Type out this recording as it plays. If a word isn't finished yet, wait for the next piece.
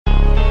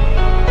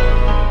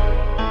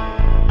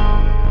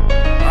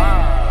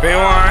Big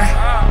one.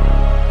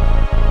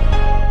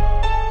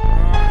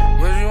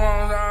 What you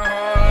want? Go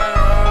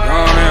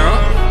on now.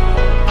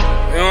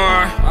 Big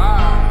one.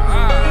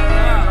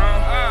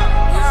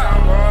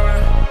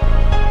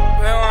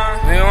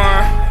 Big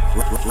one.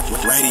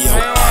 Radio.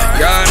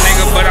 Young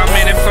nigga, but I'm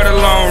in it for the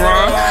long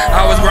run.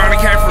 I was grinding,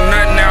 came from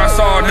nothing, now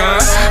it's all done.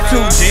 2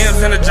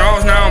 gyms in the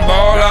Jones, now I'm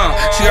ballin'.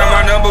 She got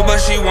my number,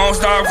 but she won't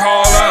stop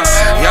callin'.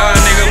 Young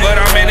nigga, but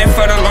I'm in it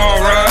for the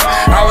long run.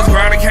 I was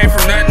grinding, came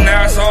from nothing,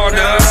 now it's all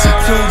done.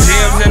 2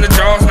 gyms in the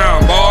Jones,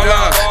 now I'm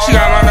ballin'. She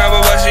got my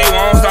number, but she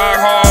won't stop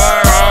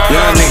callin'.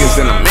 Young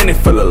niggas in a minute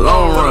for the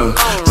long run.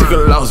 Took a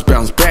loss,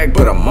 bounce back,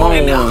 but I'm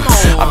on one.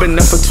 I been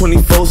up for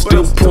 24,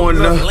 still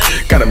pouring up.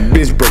 Got a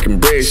bitch breaking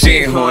bread,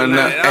 she ain't holding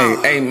up.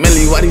 Hey,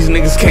 Millie, why these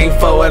niggas can't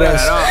forward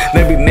us?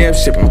 They be damn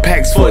shipping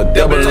packs for a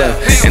double up.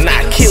 And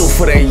I kill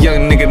for that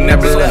young nigga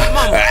never left.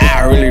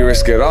 I really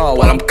risk it all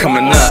while I'm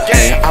coming up.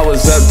 Ay, I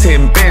was up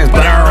 10 bands,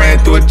 but I ran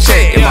through a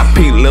check. In my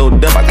Pete, Lil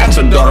Dub, I got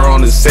your daughter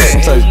on the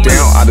set.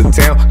 Touchdown, out of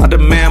town, I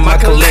demand my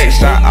collect.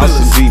 Shout out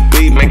to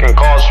ZB, making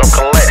calls from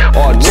collect.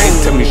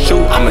 RJ tell me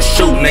shoot, I'ma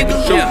shoot, nigga.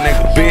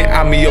 Been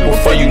out me up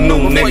before you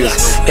knew,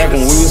 niggas. Back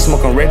when we was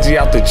smoking Reggie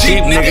out the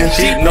Jeep, nigga.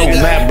 No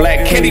matte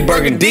black candy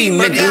burgundy,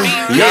 nigga.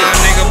 Yeah,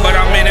 nigga, but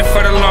I'm in it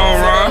for the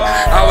long run.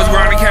 I was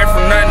grinding, came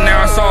from nothing,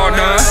 now it's all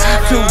done.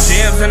 2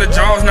 gyms in the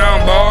Jones, now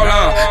I'm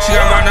ballin'. She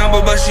got my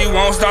number, but she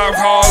won't stop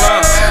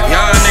callin'.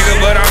 Young nigga,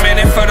 but I'm in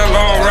it for the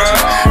long run.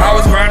 I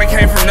was grinding,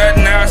 came from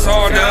nothing, now it's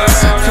all done.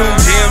 2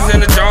 gyms in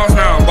the Jones,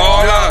 now I'm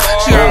ballin'.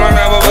 She got my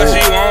number, but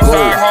she won't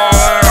stop callin'.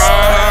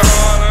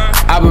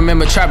 I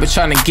remember trapping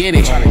trying to get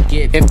it.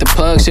 If the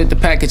pug shit the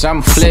package,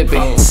 I'ma flip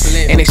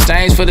it. In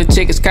exchange for the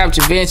tickets, cop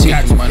Da Vinci.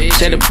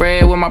 Share the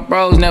bread with my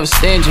bros, never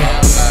stingy.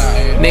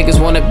 Niggas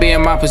wanna be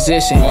in my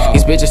position.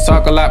 These bitches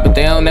talk a lot, but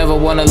they don't ever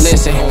wanna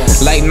listen.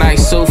 Late night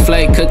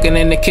souffle cooking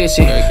in the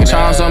kitchen.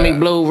 Charms on me,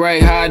 Blu-ray,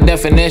 high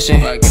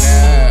definition.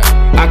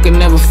 I could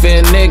never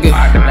feel nigga.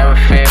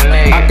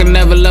 I could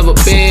never love a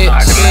bitch.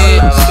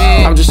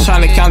 I'm just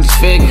trying to count these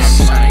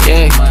figures.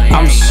 Yeah,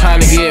 I'm just trying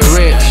to get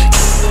rich.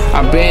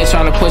 I been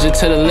tryna push it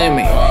to the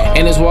limit.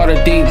 And it's water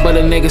deep, but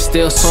a nigga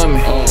still swimming.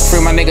 Free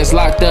my niggas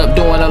locked up,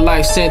 doing a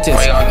life sentence.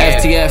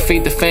 FTF,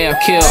 feed the fam,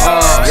 kill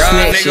all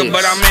snitches. Nigga,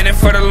 but I'm in it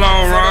for the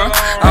long run.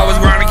 I was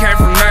grinding, came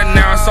from nothing,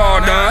 now it's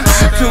all done.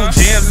 2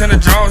 gyms in the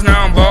Jones,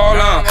 now I'm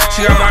ballin'.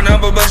 She got my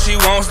number, but she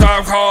won't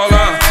stop callin'.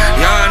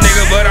 Young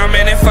nigga, but I'm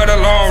in it for the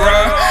long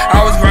run.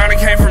 I was grinding,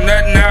 came from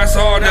nothing, now it's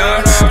all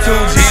done. 2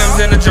 gyms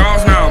in the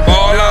Jones, now I'm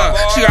ballin'.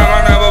 She got my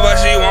number, but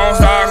she won't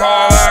stop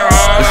callin'.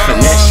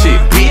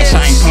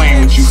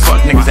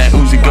 Niggas that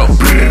Uzi go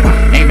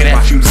aiming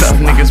at you, tough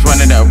niggas run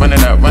it up.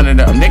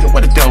 Nigga,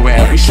 what a dough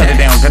at? We shut it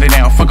down,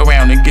 fuck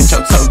around and get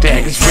your toe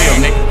tag. It's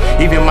real,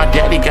 nigga. Even my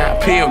daddy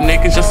got peeled,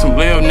 niggas. Just some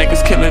real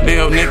niggas, killer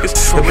deal niggas.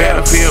 The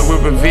battlefield will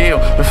reveal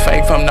the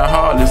fake from the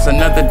heartless.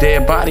 Another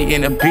dead body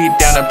in a beat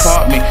down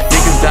apartment.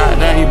 Niggas died,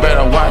 now you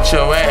better watch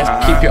your ass.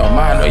 Keep your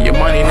mind on your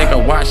money, nigga.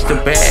 Watch the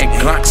bag,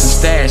 Glocks and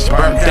stash,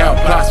 burnt out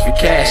plots for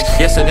cash.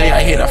 Yesterday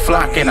I hit a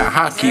flock in a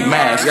hockey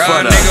mask.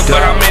 Young nigga,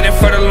 but I'm in it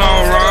for the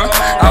long run.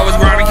 I was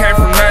grinding, came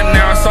from nothing,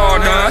 now it's all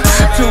done.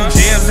 2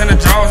 gyms in the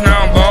Jones,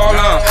 now I'm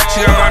ballin'.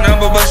 She got my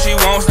number, but she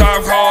won't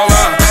stop callin'.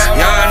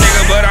 Young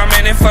nigga, but I'm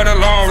in it for the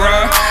long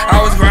run. I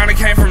was grinding,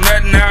 came from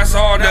nothing, now it's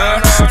all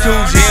done. 2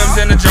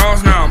 gyms in the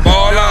Jones, now I'm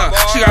ballin'.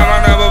 She got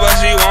my number, but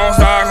she won't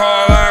stop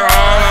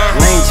callin'.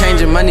 Lane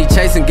changing, money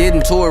chasing,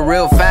 getting to it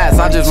real fast.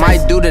 I just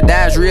might do the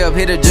dash, re-up,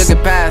 hit a jug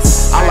and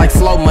pass. I like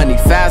slow money,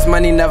 fast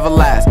money never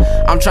lasts.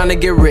 I'm tryna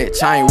get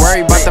rich, I ain't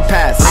worried about the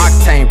past.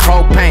 Octane,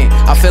 propane,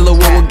 I fill it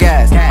with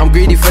gas. I'm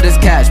greedy for this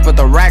cash, but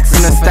the racks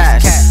in the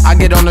stash. I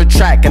get on the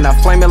track and I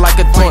flame it like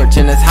a torch.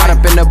 And it's hot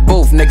up in the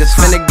booth, niggas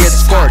finna get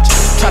scorched.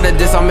 Try to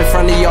diss, I'm in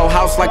front of your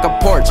house like a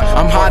porch.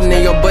 I'm hiding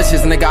in your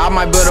bushes, nigga, I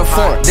might build a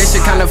fort. This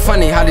shit kinda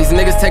funny, how these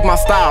niggas take my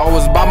style. I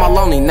was by my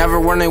lonely, never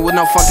running with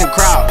no fucking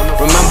crowd.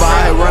 Remember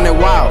I had running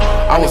wild,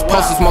 I was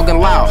posted smoking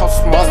loud.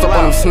 Bossed up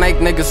on them snake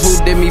niggas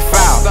who did me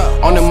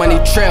foul. On the money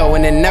trail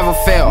and it never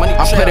failed.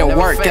 I put in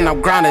work and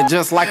I'm grinding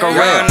just like a rail.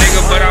 Young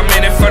nigga, but I'm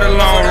in it for the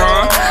long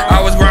run.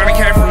 I was grinding,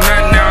 came from